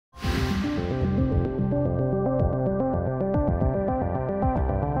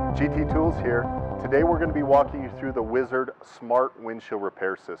GT Tools here. Today we're going to be walking you through the Wizard Smart Windshield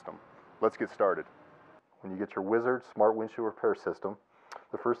Repair System. Let's get started. When you get your Wizard Smart Windshield Repair System,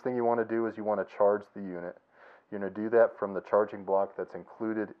 the first thing you want to do is you want to charge the unit. You're going to do that from the charging block that's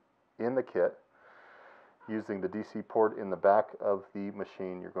included in the kit. Using the DC port in the back of the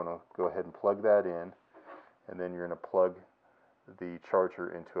machine, you're going to go ahead and plug that in, and then you're going to plug the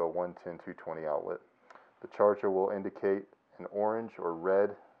charger into a 110-220 outlet. The charger will indicate an orange or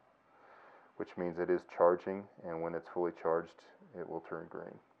red, which means it is charging, and when it's fully charged, it will turn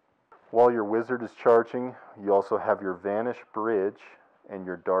green. While your Wizard is charging, you also have your Vanish Bridge and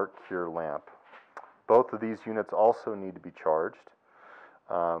your DarkCure Lamp. Both of these units also need to be charged.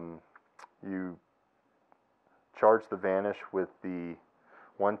 You charge the Vanish with the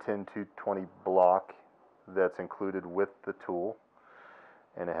 110-220 block that's included with the tool,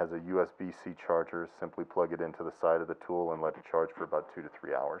 and it has a USB-C charger. Simply plug it into the side of the tool and let it charge for about 2 to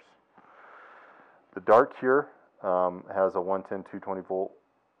 3 hours. The DarkCure has a 110-220 volt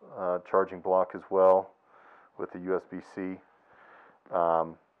charging block as well with the USB-C,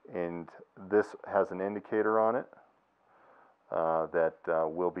 and this has an indicator on it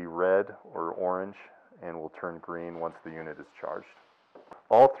that will be red or orange and will turn green once the unit is charged.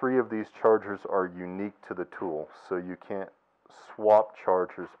 All three of these chargers are unique to the tool, so you can't swap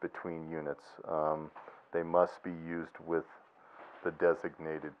chargers between units. They must be used with the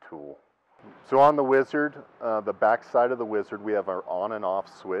designated tool. So on the Wizard, the back side of the Wizard, we have our on and off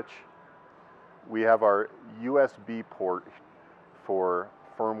switch. We have our USB port for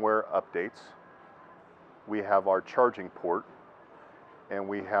firmware updates. We have our charging port, and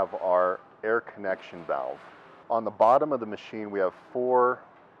we have our air connection valve. On the bottom of the machine, we have 4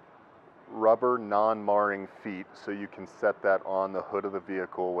 rubber non-marring feet, so you can set that on the hood of the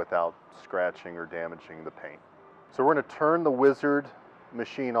vehicle without scratching or damaging the paint. So we're going to turn the Wizard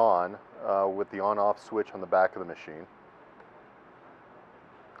machine on with the on-off switch on the back of the machine.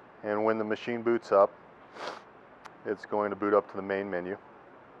 And when the machine boots up, it's going to boot up to the main menu.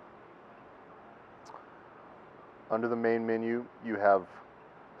 Under the main menu, you have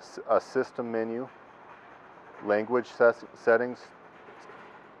a system menu, language settings,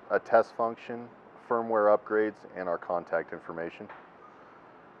 a test function, firmware upgrades, and our contact information.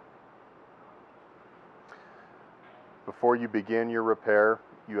 Before you begin your repair,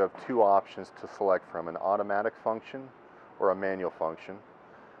 you have 2 options to select from: an automatic function or a manual function.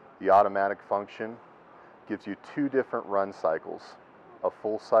 The automatic function gives you 2 different run cycles: a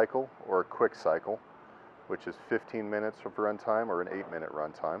full cycle or a quick cycle, which is 15 minutes of run time or an 8-minute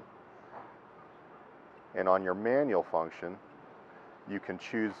run time. And on your manual function, you can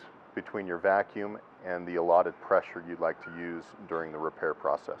choose between your vacuum and the allotted pressure you'd like to use during the repair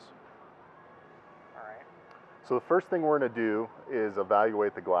process. All right. So the first thing we're going to do is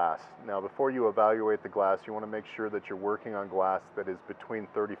evaluate the glass. Now, before you evaluate the glass, you want to make sure that you're working on glass that is between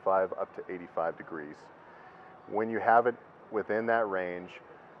 35 up to 85 degrees. When you have it within that range,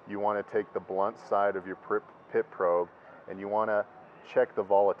 you want to take the blunt side of your pit probe and you want to check the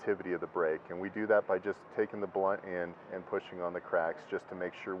volatility of the brake, and we do that by just taking the blunt in and pushing on the cracks just to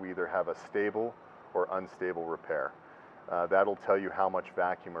make sure we either have a stable or unstable repair. That'll tell you how much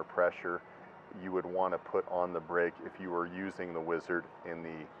vacuum or pressure you would want to put on the brake if you were using the Wizard in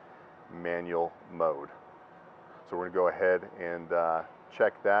the manual mode. So we're going to go ahead and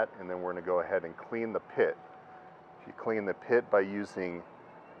check that, and then we're going to go ahead and clean the pit. If you clean the pit by using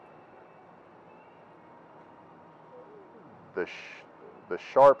the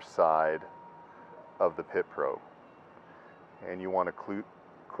sharp side of the pit probe, and you want to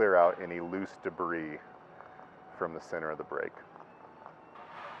clear out any loose debris from the center of the brake.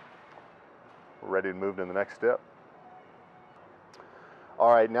 We're ready to move to the next step.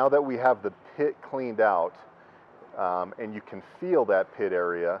 All right, now that we have the pit cleaned out and you can feel that pit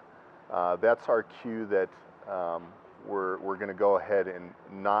area, that's our cue that we're going to go ahead and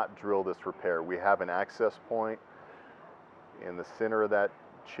not drill this repair. We have an access point in the center of that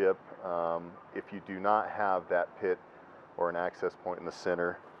chip. If you do not have that pit or an access point in the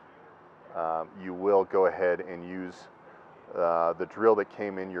center, you will go ahead and use the drill that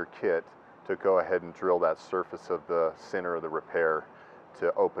came in your kit to go ahead and drill that surface of the center of the repair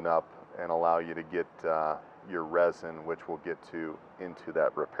to open up and allow you to get your resin, which we'll get to, into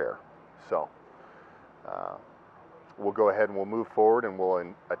that repair. So we'll go ahead and we'll move forward and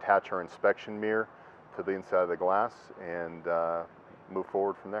we'll attach our inspection mirror to the inside of the glass and move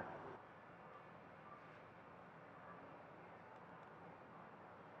forward from there.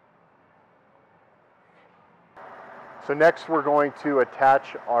 So next we're going to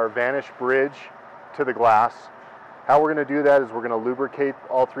attach our Vanish Bridge to the glass. How we're going to do that is we're going to lubricate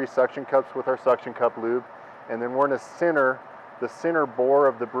all 3 suction cups with our suction cup lube, and then we're going to center the center bore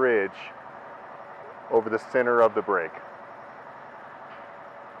of the bridge over the center of the brake.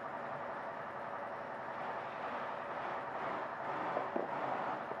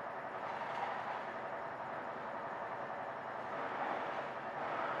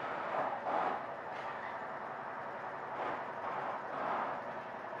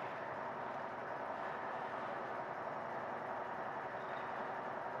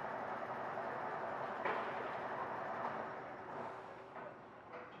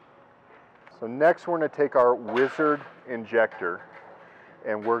 So next we're going to take our Wizard injector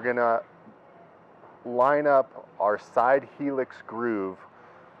and we're going to line up our side helix groove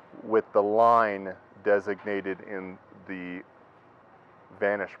with the line designated in the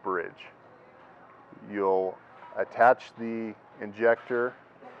Vanish bridge. You'll attach the injector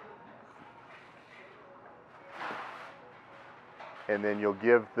and then you'll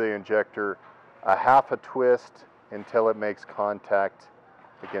give the injector a half a twist until it makes contact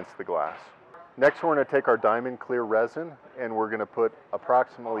against the glass. Next we're going to take our DiamondClear resin and we're going to put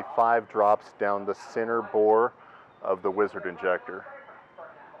approximately 5 drops down the center bore of the Wizard injector.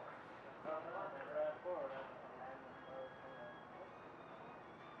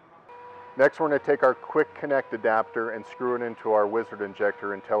 Next we're going to take our quick connect adapter and screw it into our Wizard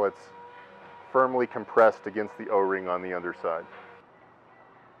injector until it's firmly compressed against the O-ring on the underside.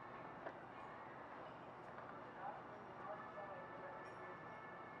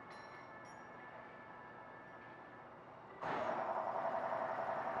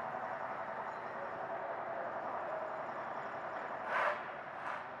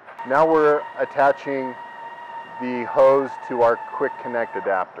 Now we're attaching the hose to our quick connect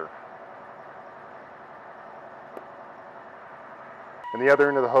adapter. And the other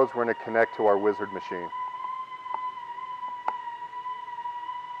end of the hose we're going to connect to our Wizard machine.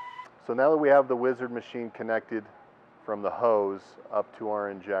 So now that we have the Wizard machine connected from the hose up to our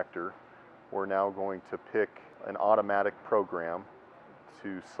injector, we're now going to pick an automatic program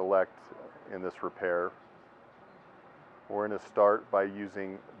to select in this repair. We're going to start by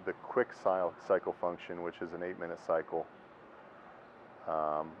using the quick cycle function, which is an 8-minute cycle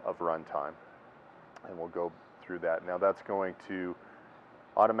of runtime. And we'll go through that. Now that's going to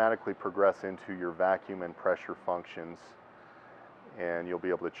automatically progress into your vacuum and pressure functions, and you'll be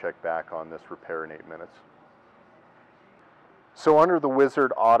able to check back on this repair in 8 minutes. So under the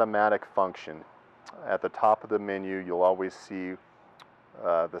Wizard automatic function, at the top of the menu, you'll always see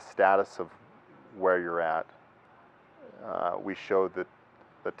the status of where you're at. We show that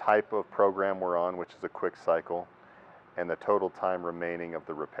the type of program we're on, which is a quick cycle, and the total time remaining of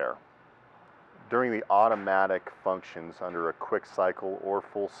the repair. During the automatic functions under a quick cycle or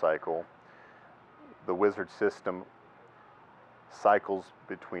full cycle, the Wizard system cycles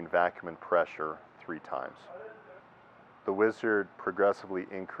between vacuum and pressure 3 times. The Wizard progressively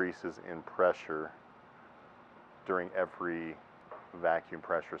increases in pressure during every vacuum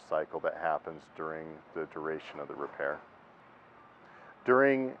pressure cycle that happens during the duration of the repair.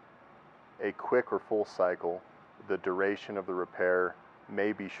 During a quick or full cycle, the duration of the repair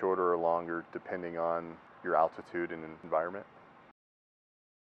may be shorter or longer depending on your altitude and environment.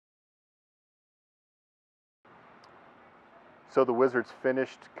 So the Wizard's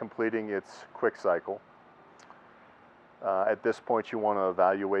finished completing its quick cycle. At this point you want to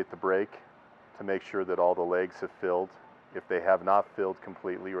evaluate the brake to make sure that all the legs have filled. If they have not filled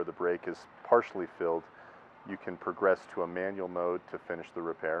completely or the brake is partially filled, you can progress to a manual mode to finish the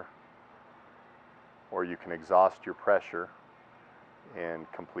repair, or you can exhaust your pressure and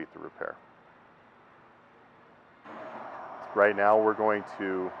complete the repair. Right now we're going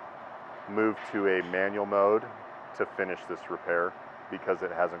to move to a manual mode to finish this repair because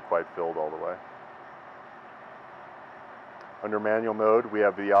it hasn't quite filled all the way. Under manual mode, we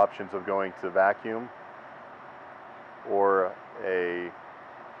have the options of going to vacuum or a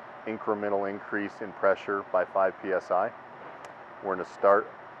incremental increase in pressure by 5 psi. We're going to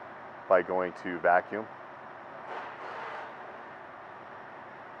start by going to vacuum.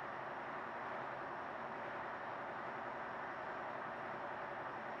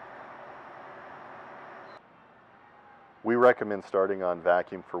 We recommend starting on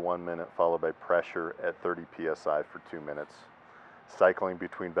vacuum for 1 minute, followed by pressure at 30 psi for 2 minutes, cycling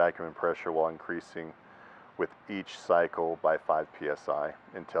between vacuum and pressure while increasing with each cycle by 5 psi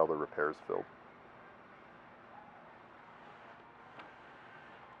until the repair is filled.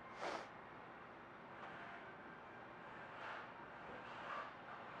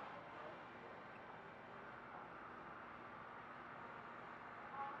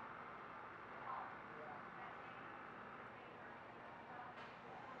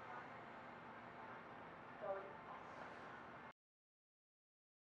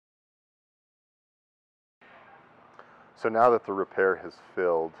 So now that the repair has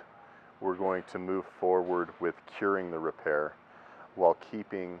filled, we're going to move forward with curing the repair while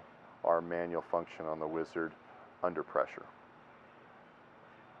keeping our manual function on the wizard under pressure.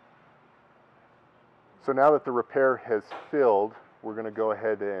 So now that the repair has filled, we're going to go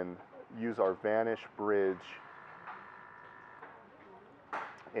ahead and use our Vanish bridge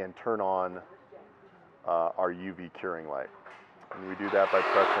and turn on our UV curing light. And we do that by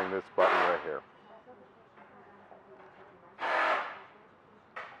pressing this button right here.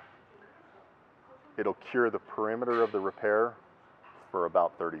 It'll cure the perimeter of the repair for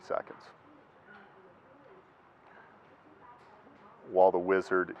about 30 seconds, while the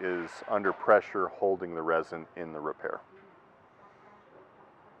wizard is under pressure holding the resin in the repair.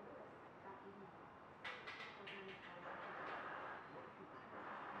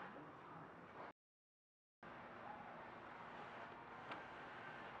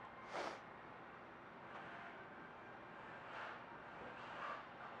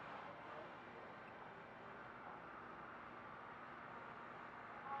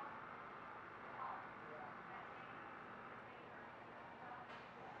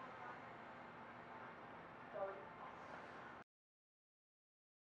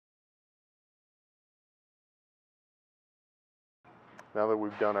 Now that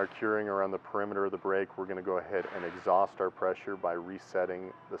we've done our curing around the perimeter of the brake, we're going to go ahead and exhaust our pressure by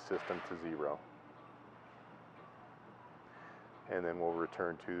resetting the system to 0. And then we'll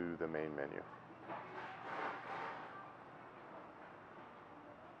return to the main menu.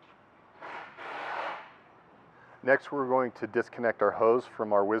 Next, we're going to disconnect our hose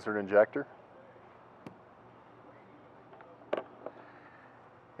from our wizard injector.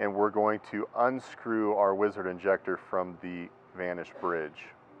 And we're going to unscrew our wizard injector from the Vanish bridge.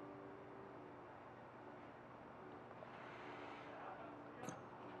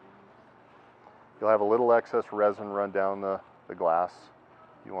 You'll have a little excess resin run down the glass.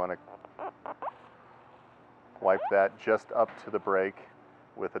 You want to wipe that just up to the brake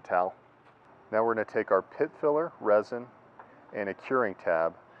with a towel. Now we're going to take our pit filler, resin, and a curing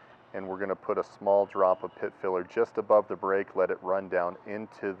tab, and we're going to put a small drop of pit filler just above the brake, let it run down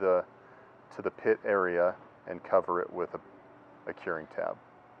into the pit area, and cover it with a curing tab.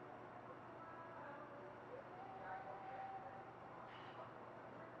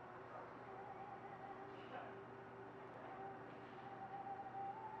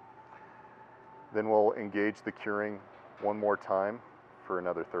 Then we'll engage the curing one more time for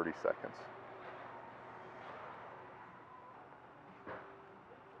another 30 seconds.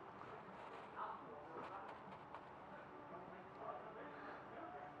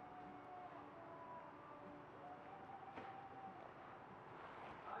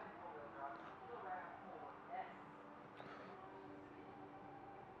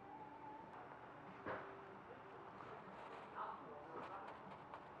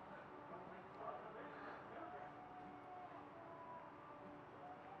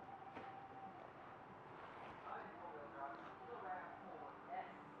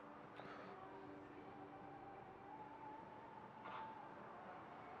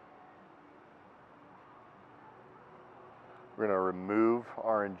 We're going to remove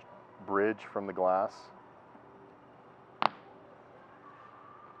our bridge from the glass.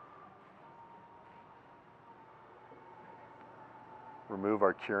 Remove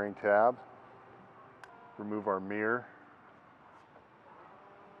our curing tab. Remove our mirror.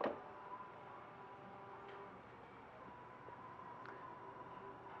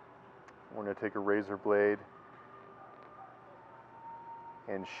 We're going to take a razor blade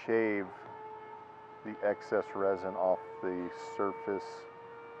and shave the excess resin off the surface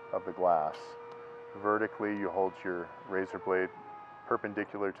of the glass. Vertically, you hold your razor blade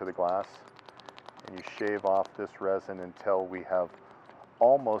perpendicular to the glass, and you shave off this resin until we have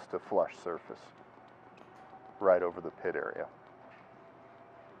almost a flush surface right over the pit area.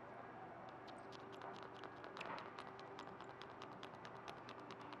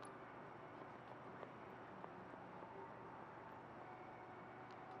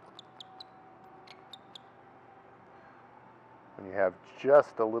 When you have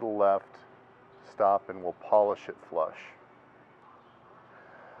just a little left, stop and we'll polish it flush.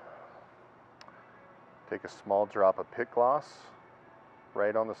 Take a small drop of pit gloss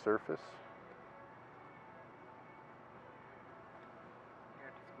right on the surface. You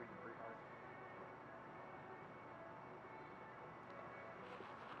have to squeeze it pretty hard.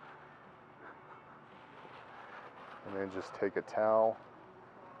 And then just take a towel .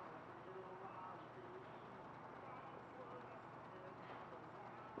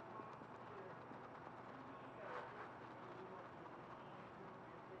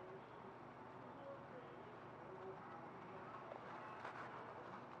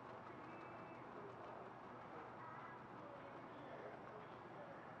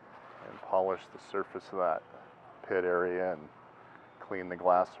 polish the surface of that pit area and clean the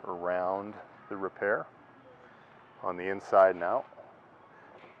glass around the repair on the inside and out.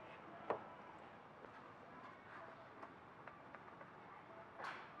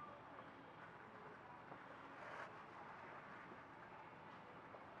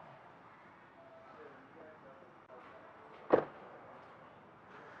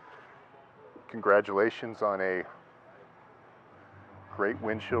 Congratulations on a great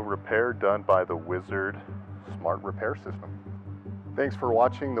windshield repair done by the Wizard Smart Repair System. Thanks for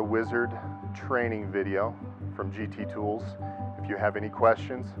watching the Wizard training video from GT Tools. If you have any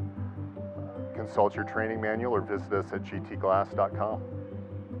questions, consult your training manual or visit us at gtglass.com.